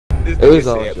This It was nigga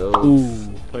all said, jokes.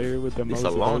 Ooh, player with the It's most a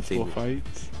long multiple team.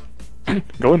 fights.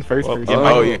 Going first person.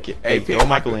 Oh, yeah. Hey, Hey, throw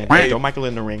Michael in. hey. Throw Michael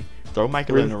in the ring. Throw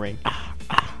Michael in the ring.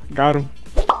 Got him.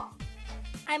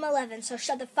 I'm 11, so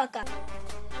shut the fuck up.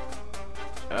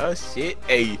 Oh shit.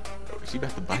 Hey. She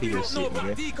about to body your shit,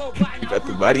 man. She about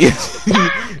to body your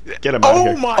shit. Get him out of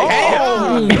here. Oh my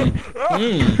god.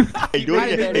 Hey, do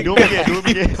it again. Hey, do it again. Do it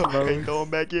again. Okay, throw him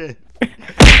back in.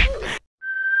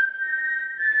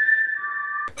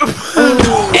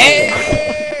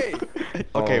 Hey!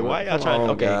 Okay, why y'all trying?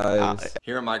 Okay, guys.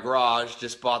 Here in my garage,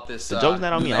 just bought this. the joke's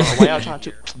not on me. I don't know why y'all trying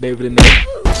to. David and Nate.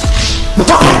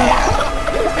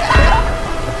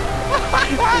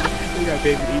 We got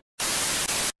David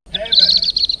E.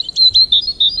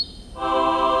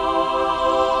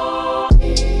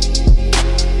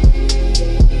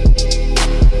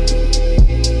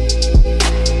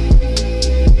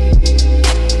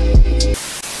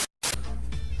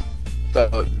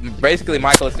 So basically,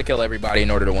 Michael has to kill everybody in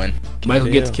order to win. Michael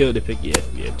of gets Hell. killed if it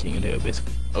King of Hell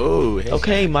basically. Oh,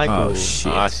 Okay, Michael. Oh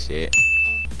shit. Oh shit.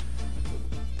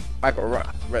 Michael,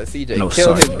 CJ, No,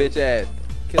 kill his sorry. bitch ass.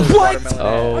 Kill his watermelon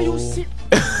ass.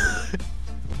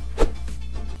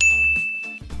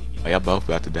 Oh, y'all both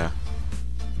about to die.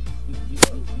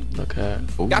 Okay.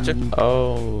 Ooh. Gotcha.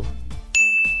 Oh.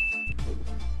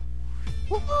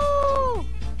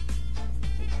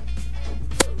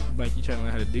 Mike, you trying to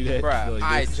learn how to do that? Bruh, Like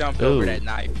I this? jumped over Ooh. that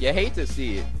knife. You hate to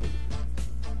see it.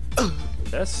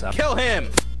 That's Saabiq. Kill him.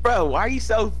 Bro, why are you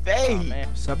so fake? Oh, man.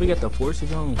 Saabiq got the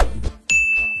forces on.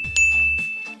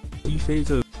 You fade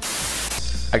to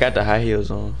I got the high heels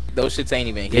on. Those shits ain't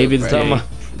even healed, David's bruh. talking about.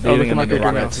 David Look at my gonna character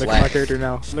rock now. and Look at slap. my character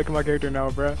now. Look at my character now,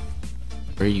 bruh.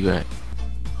 Where you at?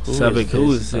 Saabiq,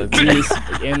 who is this? it? He is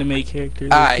anime character.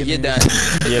 Alright, you're done.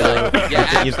 Yeah.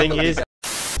 Yeah, The thing is,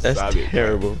 that's Saabiq.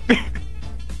 terrible.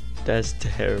 That's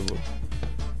terrible.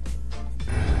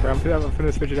 Bro, I'm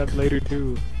finna switch it up later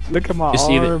too. Look at my It's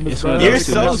either- arms, it's bro. one of You're those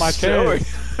Look at so my short.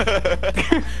 chest.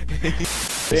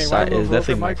 It's Dang, why am I definitely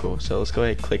voting Michael. So let's go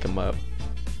ahead and click him up.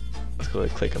 Let's go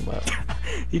ahead and click him up.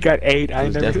 He got 8. It I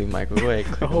was never. definitely Michael. Go ahead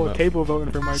and The click whole him up. table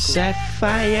voting for Michael.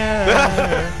 Sapphire.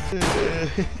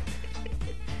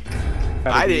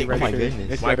 I didn't- Red oh my shirt.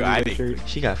 goodness. It's Michael, gotta be I red didn't shirt.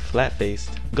 She got flat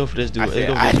faced. Go for this dude. I Let's said,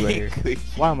 go for I this dude right didn't here. click.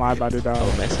 Why am I about to die?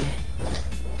 Oh, Messi.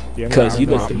 Yeah, Cause you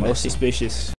I'm look the not most Messi.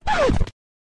 suspicious.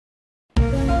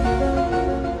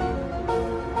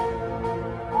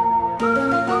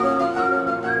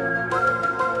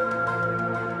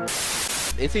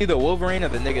 It's either Wolverine or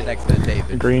the nigga next to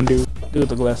David. Green dude. Dude with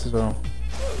the glasses on.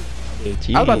 I was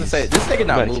about to say, this nigga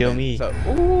not about to moving. kill me. So,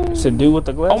 ooh. It's a dude with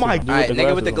the glasses. Oh my- Dude Alright,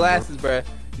 nigga with the on, glasses, bruh.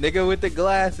 Nigga with the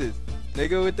glasses.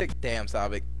 Nigga with the... Damn,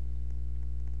 Saabiq.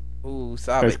 Ooh, That's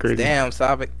Saabiq. crazy. Damn,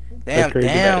 Saabiq. Damn, crazy.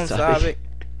 damn, That's Saabiq.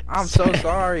 I'm so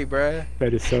sorry, bruh. bro.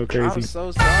 That is so I'm crazy.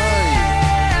 so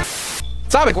sorry.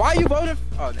 Saabiq, why are you voting?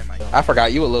 Oh, never mind. I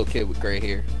forgot you a little kid with gray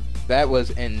hair. That was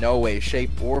in no way,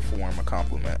 shape, or form a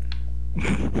compliment.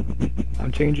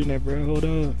 I'm changing it, bro. Hold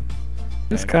up.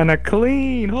 It's kind of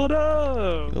clean. Hold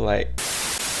up. Like,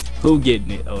 Who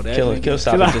getting it? Oh, that kill nigga.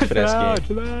 Saabiq just for that Chill out,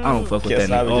 skin. chill out. I don't fuck with Kill that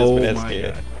Saabiq nigga. just for Oh that my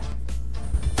skin.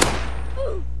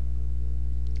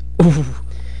 god.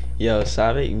 Yo,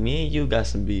 Saabiq, me and you got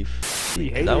some beef. We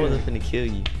Cause hate I it. wasn't finna kill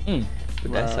you.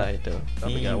 But that's Wow. alright though.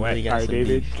 Me and you Alright, really got some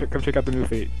David, beef. come check out the new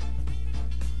fate.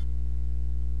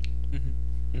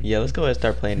 Yeah, let's go ahead and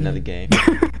start playing another game.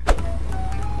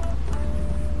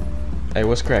 Hey,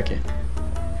 what's cracking?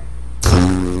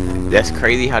 That's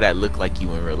crazy how that looked like you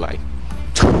in real life.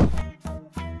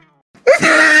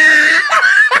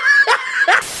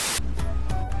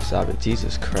 Saabiq,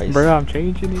 Jesus Christ. Bro, I'm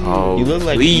changing it. Oh, You look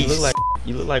like please.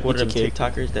 you look like one of them Get your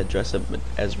character. TikTokers that dress up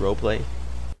as roleplay.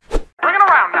 Bring it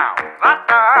around now.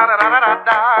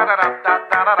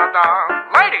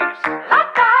 Ladies.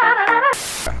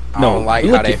 I don't like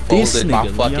how look they at this folded my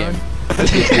nigga, fucking... Leon.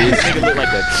 This nigga look like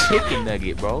a chicken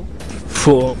nugget, bro.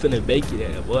 Fool, I'm finna bake you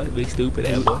that boy. Big stupid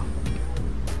that boy.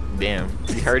 Damn,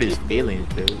 he hurt his feelings,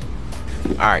 dude.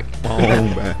 Alright. Come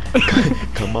on, bro.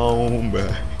 Come on, bro.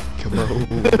 Come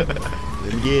on.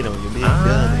 Let me get on you, big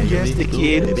gun. Just a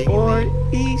kid for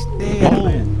each day.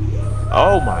 Oh,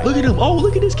 Oh my. look at him. Oh,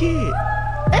 look at this kid.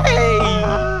 Hey!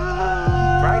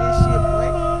 Bright as shit,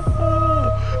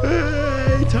 boy.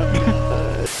 Hey, turn up.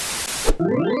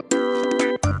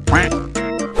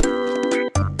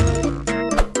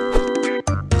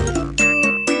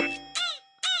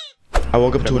 I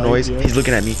woke up to a noise. He's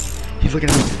looking at me. He's looking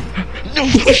at me. No,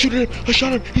 I shot him. I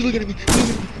shot him. He's looking at me.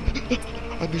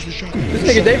 I missed the shot. This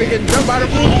nigga David getting jumped by the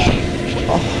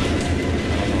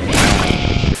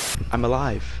I'm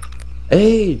alive.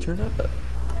 Hey, turn up.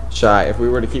 Shai, if we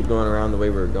were to keep going around the way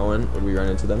we were going, would we run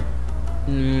into them?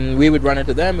 We would run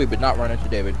into them. We would not run into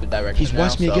David. The direction. He's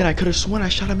watched me again. I could have sworn I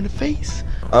shot him in the face.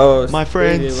 Oh, my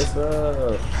friends. What's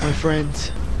up? My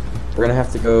friends. We're gonna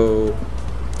have to go.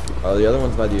 Oh, the other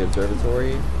one's by the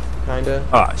observatory, kinda.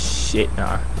 Oh shit,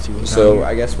 nah. So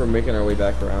I guess we're making our way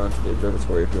back around to the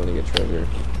observatory if we want to get treasure.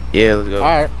 Yeah, let's go.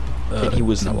 All right. And he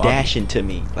was dashing to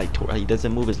me, like he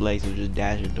doesn't move his legs, he was just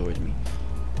dashing towards me.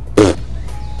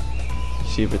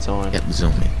 See if it's on. Yep,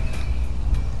 zoom in.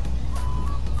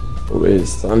 Oh,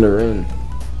 it's thunder in.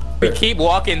 If we keep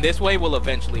walking this way, we'll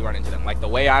eventually run into them. Like the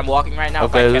way I'm walking right now.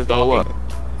 Okay, if I let's kept go walking,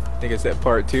 up. I think it's at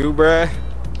part 2, bruh.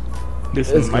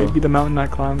 This might be the mountain I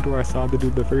climbed where I saw the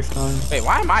dude the first time. Wait,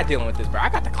 why am I dealing with this, bro? I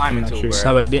got to climb into it,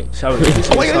 bro.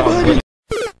 Sure.